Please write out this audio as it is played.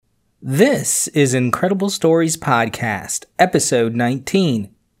This is Incredible Stories Podcast, Episode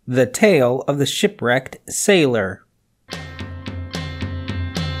 19, The Tale of the Shipwrecked Sailor. Gather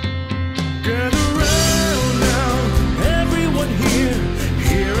round now, everyone hear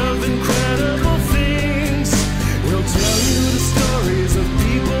of incredible things. We'll tell you the stories of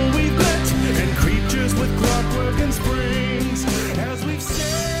people we've met and creatures with clockwork and springs as we've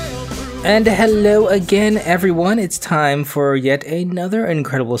sailed through. And hello again, everyone. It's time for yet another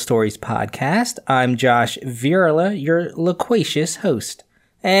Incredible Stories Podcast. I'm Josh Virla, your loquacious host,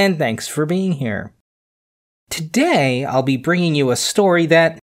 and thanks for being here. Today, I'll be bringing you a story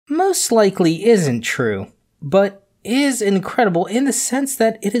that most likely isn't true, but is incredible in the sense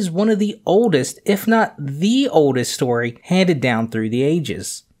that it is one of the oldest, if not the oldest story handed down through the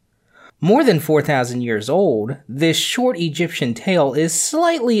ages. More than 4,000 years old, this short Egyptian tale is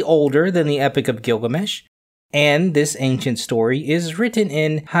slightly older than the Epic of Gilgamesh, and this ancient story is written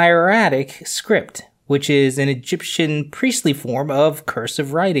in hieratic script, which is an Egyptian priestly form of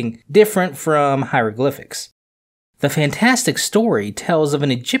cursive writing, different from hieroglyphics. The fantastic story tells of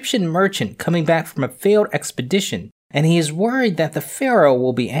an Egyptian merchant coming back from a failed expedition, and he is worried that the pharaoh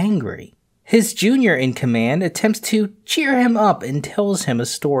will be angry. His junior in command attempts to cheer him up and tells him a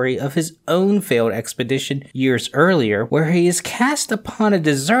story of his own failed expedition years earlier, where he is cast upon a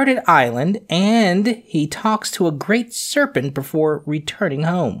deserted island and he talks to a great serpent before returning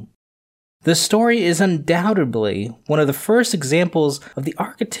home. The story is undoubtedly one of the first examples of the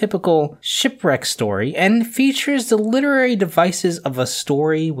archetypical shipwreck story and features the literary devices of a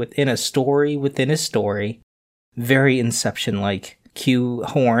story within a story within a story. Very Inception-like. Cue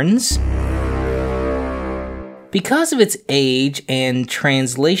horns. Because of its age and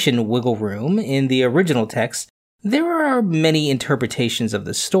translation wiggle room in the original text, there are many interpretations of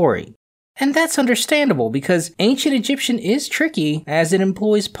the story. And that's understandable because ancient Egyptian is tricky as it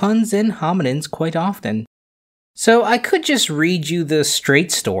employs puns and homonyms quite often. So I could just read you the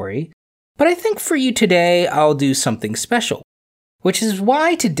straight story, but I think for you today I'll do something special. Which is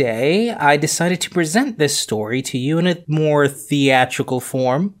why today I decided to present this story to you in a more theatrical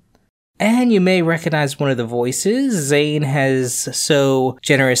form. And you may recognize one of the voices. Zane has so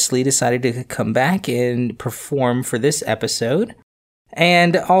generously decided to come back and perform for this episode.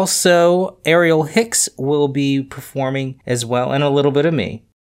 And also, Ariel Hicks will be performing as well, and a little bit of me.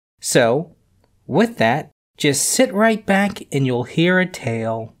 So, with that, just sit right back and you'll hear a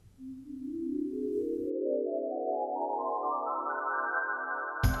tale.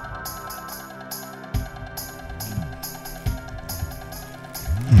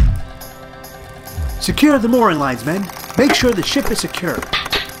 Secure the mooring lines, men. Make sure the ship is secure.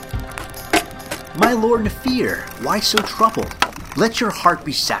 My lord Nephir, why so troubled? Let your heart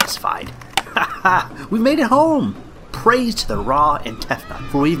be satisfied. Ha ha! We made it home! Praise to the Ra and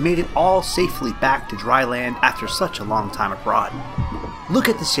Tefnut, for we've made it all safely back to dry land after such a long time abroad. Look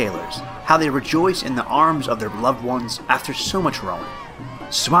at the sailors, how they rejoice in the arms of their loved ones after so much rowing.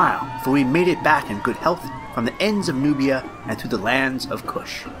 Smile, for we made it back in good health from the ends of Nubia and through the lands of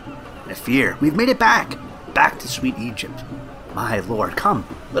Cush. Nephir, we've made it back to sweet Egypt. My lord, come,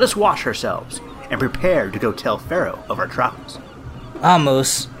 let us wash ourselves and prepare to go tell Pharaoh of our travels.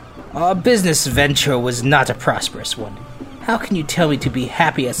 Amos, our business venture was not a prosperous one. How can you tell me to be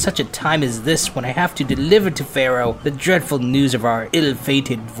happy at such a time as this when I have to deliver to Pharaoh the dreadful news of our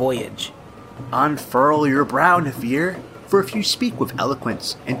ill-fated voyage? Unfurl your brow, Nephir, for if you speak with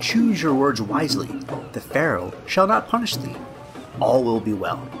eloquence and choose your words wisely, the Pharaoh shall not punish thee. All will be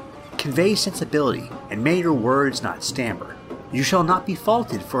well. Convey sensibility, and may your words not stammer. You shall not be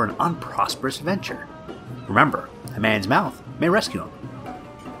faulted for an unprosperous venture. Remember, a man's mouth may rescue him.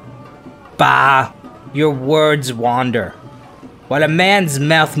 Bah! Your words wander. While a man's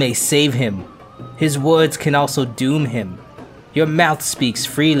mouth may save him, his words can also doom him. Your mouth speaks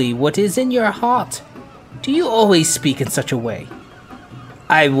freely what is in your heart. Do you always speak in such a way?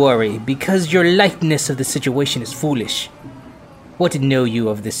 I worry because your lightness of the situation is foolish. What know you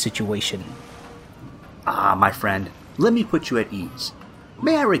of this situation? Ah, my friend, let me put you at ease.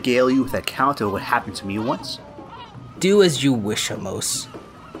 May I regale you with an account of what happened to me once? Do as you wish, Amos.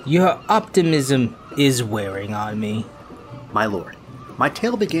 Your optimism is wearing on me. My lord, my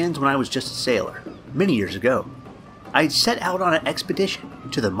tale begins when I was just a sailor, many years ago. I had set out on an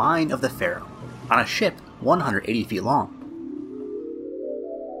expedition to the mine of the Pharaoh, on a ship 180 feet long.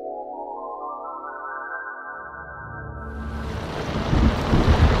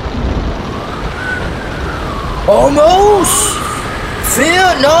 Amos!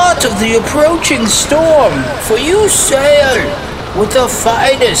 Fear not of the approaching storm, for you sail with the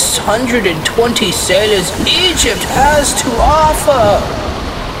finest 120 sailors Egypt has to offer.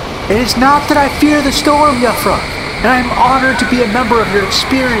 It is not that I fear the storm, Yufra, and I am honored to be a member of your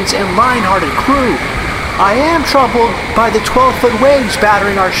experienced and lion-hearted crew. I am troubled by the 12-foot waves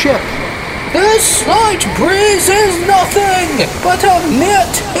battering our ship. This slight breeze is nothing but a mere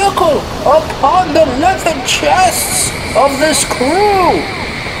tickle upon the leather chests of this crew.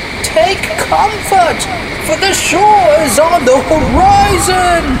 Take comfort, for the shore is on the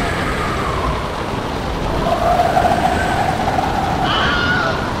horizon.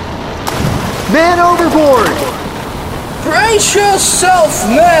 Man overboard! Brace yourself,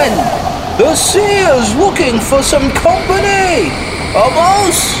 men! The sea is looking for some company!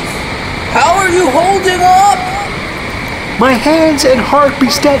 Amos, how are you holding up? My hands and heart be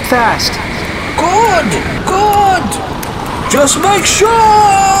steadfast. Good, good! Just make sure!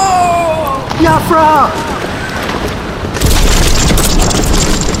 Yafra!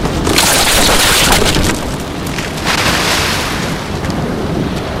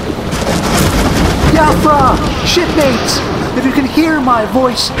 Yafra! Shipmates! If you can hear my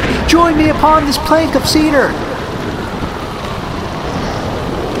voice, join me upon this plank of cedar.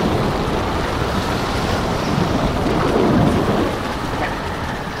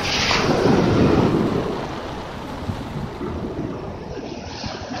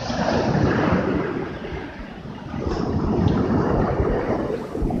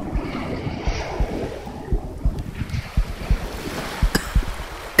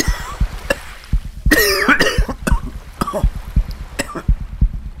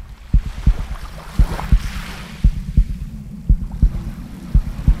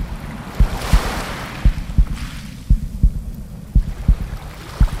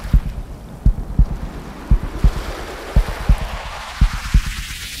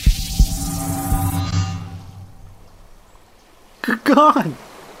 Gone!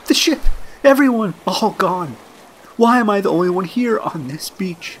 The ship! Everyone! All gone! Why am I the only one here on this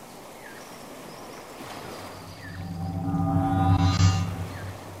beach?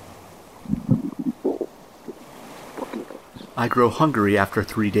 I grow hungry after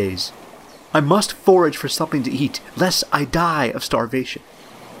 3 days. I must forage for something to eat, lest I die of starvation.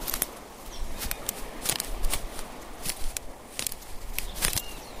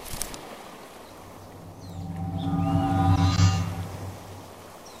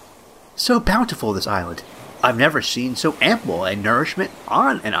 So bountiful, this island. I've never seen so ample a nourishment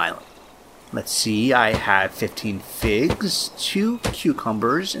on an island. Let's see, I have 15 figs, 2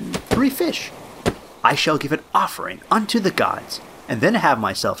 cucumbers, and 3 fish. I shall give an offering unto the gods, and then have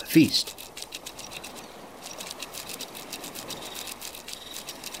myself a feast.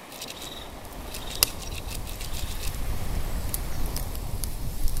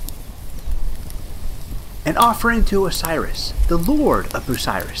 An offering to Osiris, the lord of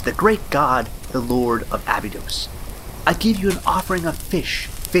Busiris, the great god, the lord of Abydos. I give you an offering of fish,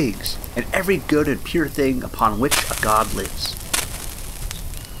 figs, and every good and pure thing upon which a god lives.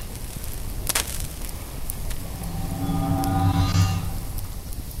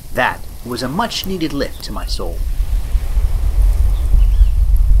 That was a much-needed lift to my soul.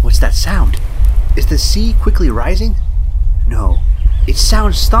 What's that sound? Is the sea quickly rising? No, it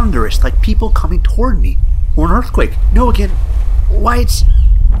sounds thunderous, like people coming toward me. Or an earthquake. No, again. Why, it's...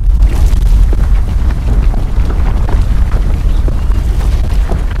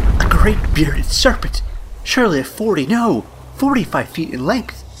 a great bearded serpent. Surely a 45 feet in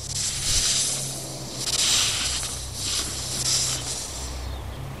length.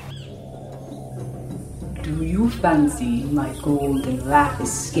 Do you fancy my golden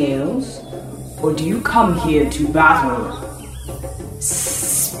lapis scales? Or do you come here to battle?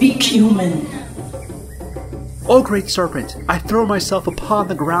 Speak, human. O great serpent, I throw myself upon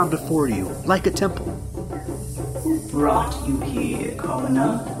the ground before you, like a temple. Who brought you here,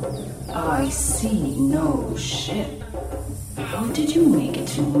 commoner? I see no ship. How did you make it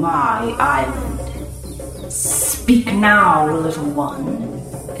to my island? Speak now, little one,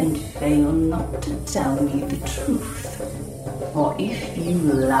 and fail not to tell me the truth. For if you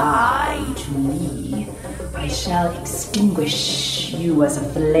lie to me, I shall extinguish you as a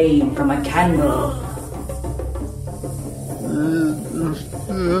flame from a candle.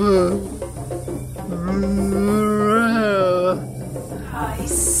 I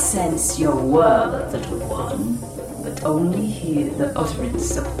sense your words, little one, but only hear the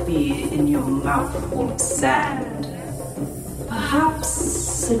utterance of fear in your mouth full of sand.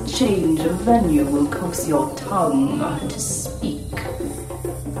 Perhaps a change of venue will coax your tongue to speak.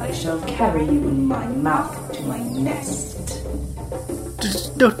 I shall carry you in my mouth to my nest.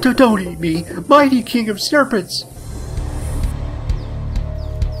 Don't eat me, mighty king of serpents!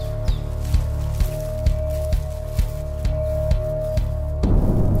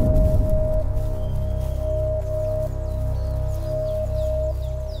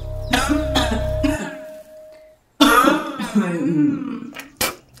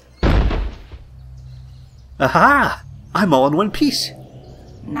 Aha! I'm all in one piece.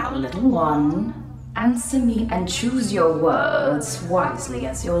 Now, little one, answer me and choose your words wisely,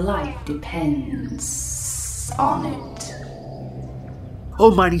 as your life depends on it. O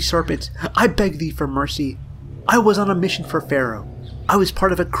mighty serpent, I beg thee for mercy. I was on a mission for Pharaoh. I was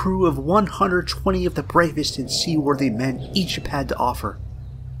part of a crew of 120 of the bravest and seaworthy men Egypt had to offer.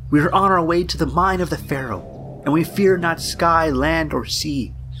 We were on our way to the mine of the Pharaoh, and we feared not sky, land, or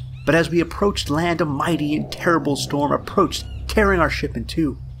sea. But as we approached land, a mighty and terrible storm approached, tearing our ship in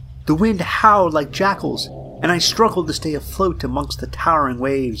two. The wind howled like jackals, and I struggled to stay afloat amongst the towering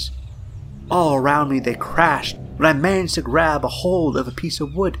waves. All around me they crashed, but I managed to grab a hold of a piece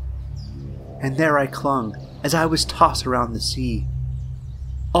of wood. And there I clung, as I was tossed around the sea.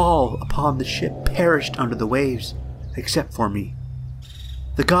 All upon the ship perished under the waves, except for me.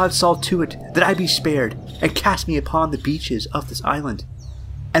 The gods saw to it that I be spared, and cast me upon the beaches of this island.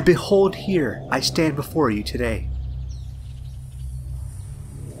 And behold, here I stand before you today.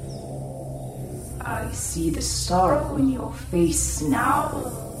 I see the sorrow in your face now,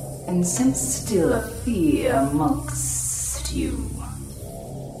 and sense still a fear amongst you.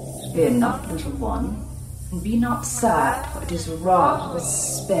 Fear not, little one, and be not sad, for it is Ra who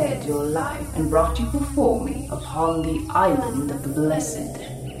has spared your life and brought you before me upon the island of the blessed.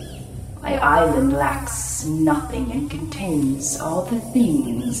 My island lacks nothing and contains all the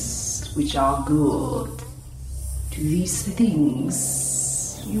things which are good. To these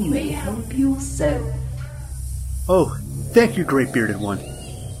things you may help yourself. Oh, thank you, great bearded one.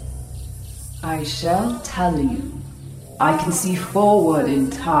 I shall tell you. I can see forward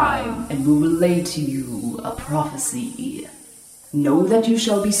in time and will relay to you a prophecy. Know that you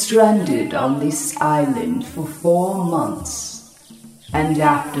shall be stranded on this island for 4 months. And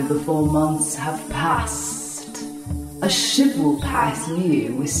after the 4 months have passed, a ship will pass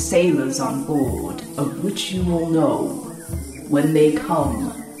near with sailors on board, of which you will know. When they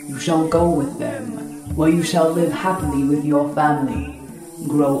come, you shall go with them, where you shall live happily with your family,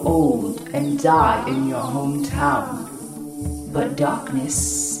 grow old, and die in your hometown. But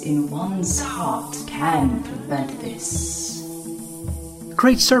darkness in one's heart can prevent this.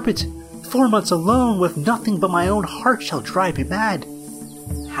 Great serpent, 4 months alone with nothing but my own heart shall drive me mad.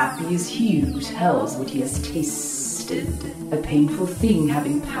 Happy is he who tells what he has tasted, a painful thing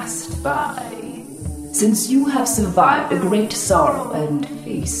having passed by. Since you have survived a great sorrow and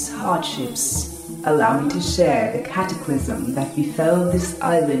face hardships, allow me to share the cataclysm that befell this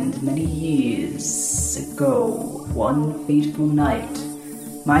island many years ago. One fateful night,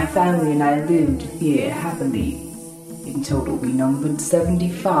 my family and I lived here happily. In total, we numbered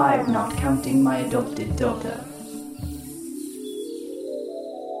 75, not counting my adopted daughter.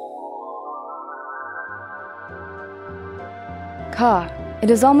 Ka,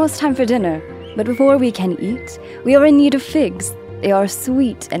 it is almost time for dinner, but before we can eat, we are in need of figs. They are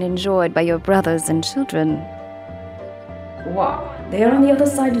sweet and enjoyed by your brothers and children. Wow, they are on the other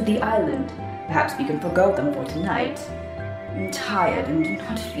side of the island. Perhaps we can forgo them for tonight. I'm tired and do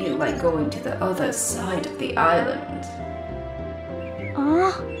not feel like going to the other side of the island.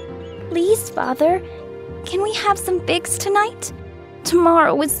 Please, Father, can we have some figs tonight?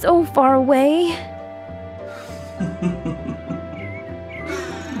 Tomorrow is so far away.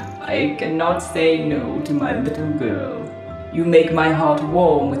 I cannot say no to my little girl. You make my heart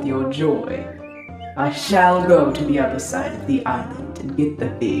warm with your joy. I shall go to the other side of the island and get the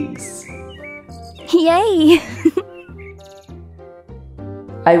figs. Yay!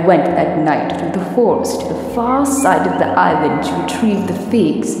 I went that night through the forest to the far side of the island to retrieve the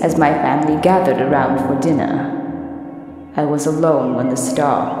figs as my family gathered around for dinner. I was alone when the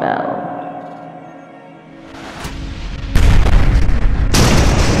star fell.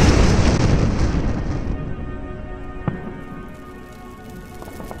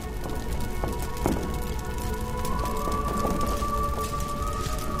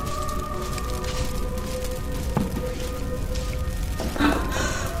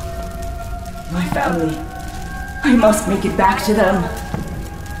 My family. I must make it back to them.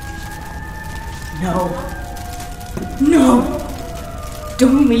 No. No!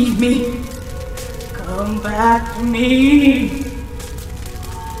 Don't leave me. Come back to me.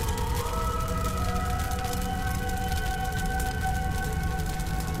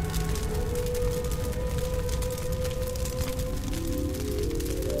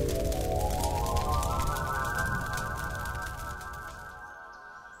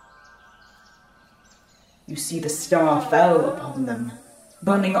 You see, the star fell upon them,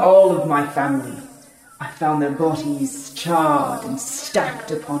 burning all of my family. I found their bodies charred and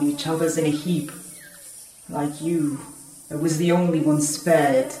stacked upon each other's in a heap. Like you, I was the only one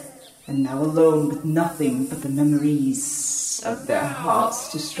spared, and now alone with nothing but the memories of their hearts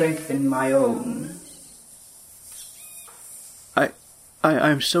to strengthen my own.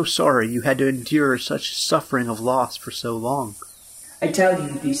 I'm so sorry you had to endure such suffering of loss for so long. I tell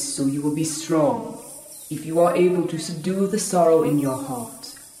you this so you will be strong. If you are able to subdue the sorrow in your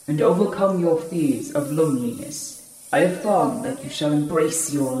heart and overcome your fears of loneliness, I affirm that you shall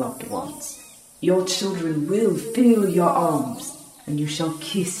embrace your loved ones. Your children will fill your arms, and you shall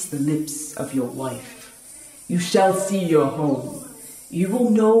kiss the lips of your wife. You shall see your home. You will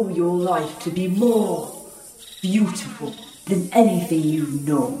know your life to be more beautiful than anything you've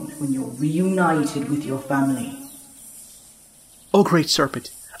known when you're reunited with your family. O great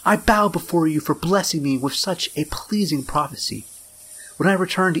serpent, I bow before you for blessing me with such a pleasing prophecy. When I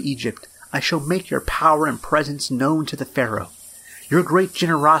return to Egypt, I shall make your power and presence known to the Pharaoh. Your great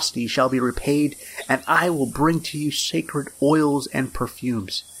generosity shall be repaid, and I will bring to you sacred oils and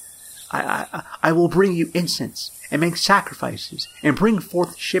perfumes. I will bring you incense and make sacrifices, and bring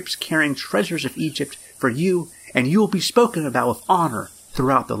forth ships carrying treasures of Egypt for you, and you will be spoken about with honor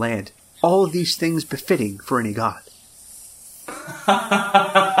throughout the land. All of these things befitting for any god.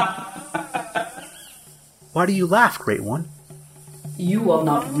 Why do you laugh, Great One? You are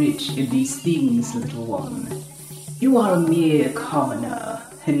not rich in these things, little one. You are a mere commoner,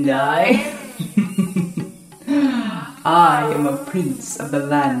 and I am a prince of the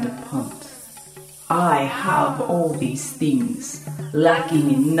land of Punt. I have all these things,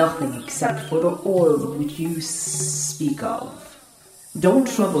 lacking in nothing except for the oil which you speak of. Don't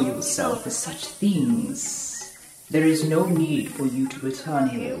trouble yourself with such things. There is no need for you to return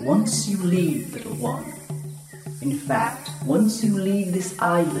here once you leave, little one. In fact, once you leave this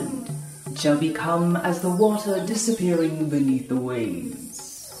island, it shall become as the water disappearing beneath the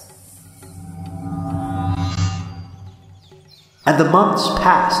waves. And the months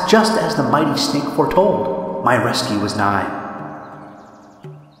passed just as the mighty snake foretold. My rescue was nigh.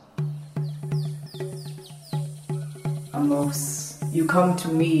 Amos, you come to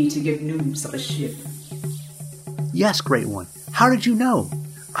me to give news of a ship. Yes, Great One. How did you know?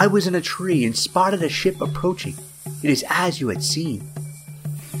 I was in a tree and spotted a ship approaching. It is as you had seen.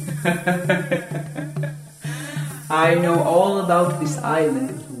 I know all about this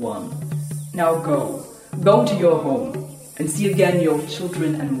island, little one. Now go to your home, and see again your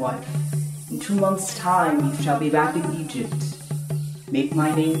children and wife. In 2 months' time you shall be back in Egypt. Make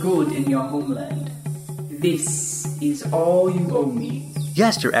my name good in your homeland. This is all you owe me.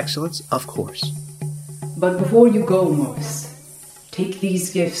 Yes, Your Excellence, of course. But before you go, Mos, take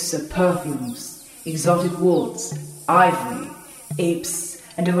these gifts of perfumes, exotic woods, ivory, apes,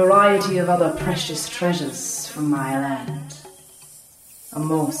 and a variety of other precious treasures from my land.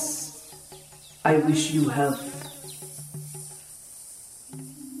 Amos, I wish you health.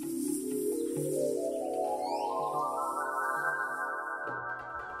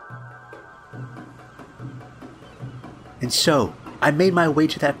 And so, I made my way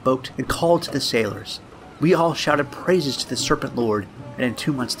to that boat and called to the sailors. We all shouted praises to the Serpent Lord, and in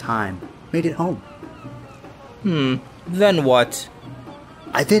 2 months' time, made it home. Then what?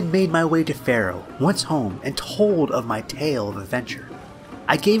 I then made my way to Pharaoh, once home, and told of my tale of adventure.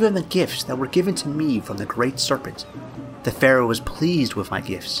 I gave him the gifts that were given to me from the great serpent. The Pharaoh was pleased with my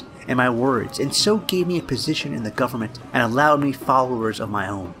gifts and my words, and so gave me a position in the government and allowed me followers of my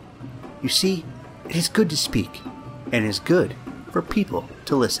own. You see, it is good to speak, and it is good for people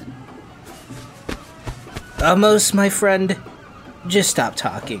to listen. Amos, my friend, just stop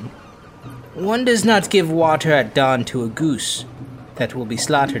talking. One does not give water at dawn to a goose that will be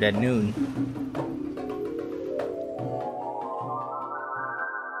slaughtered at noon.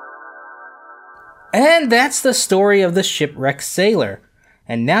 And that's the story of the shipwrecked sailor.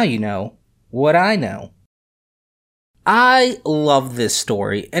 And now you know what I know. I love this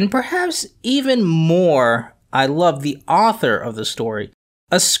story, and perhaps even more, I love the author of the story,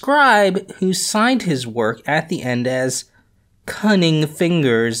 a scribe who signed his work at the end as Cunning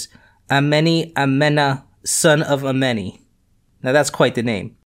Fingers Ameni Amena, son of Ameni. Now that's quite the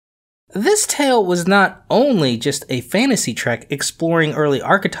name. This tale was not only just a fantasy trek exploring early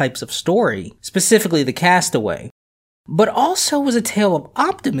archetypes of story, specifically the castaway, but also was a tale of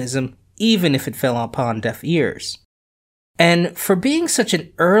optimism, even if it fell upon deaf ears. And for being such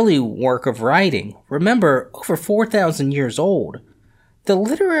an early work of writing, remember, over 4,000 years old, the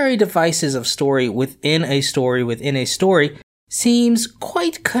literary devices of story within a story within a story seems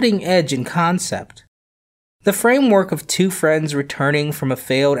quite cutting edge in concept. The framework of two friends returning from a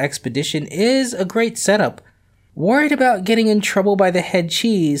failed expedition is a great setup. Worried about getting in trouble by the head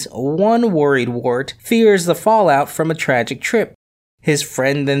cheese, one worried wart fears the fallout from a tragic trip. His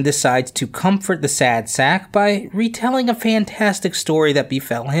friend then decides to comfort the sad sack by retelling a fantastic story that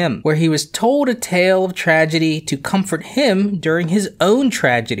befell him, where he was told a tale of tragedy to comfort him during his own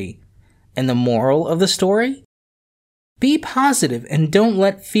tragedy. And the moral of the story? Be positive and don't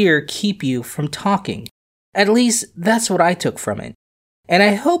let fear keep you from talking. At least that's what I took from it. And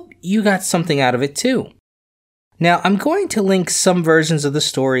I hope you got something out of it too. Now, I'm going to link some versions of the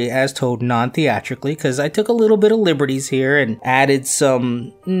story as told non-theatrically because I took a little bit of liberties here and added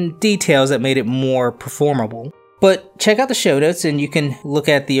some details that made it more performable. But check out the show notes and you can look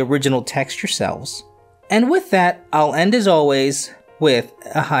at the original text yourselves. And with that, I'll end as always with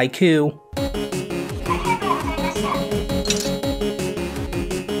a haiku.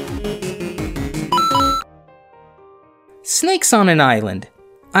 Snakes on an island.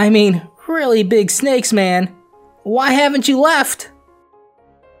 I mean, really big snakes, man. Why haven't you left?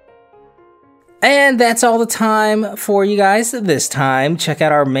 And that's all the time for you guys this time. Check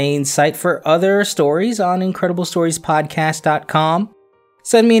out our main site for other stories on IncredibleStoriesPodcast.com.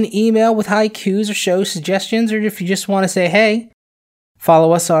 Send me an email with haikus or show suggestions, or if you just want to say hey,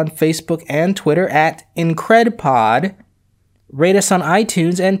 follow us on Facebook and Twitter at IncredPod. Rate us on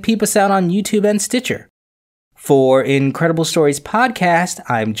iTunes and peep us out on YouTube and Stitcher. For Incredible Stories Podcast,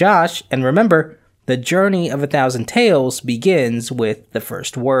 I'm Josh, and remember, the journey of 1,000 tales begins with the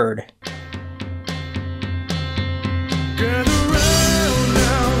first word. Gather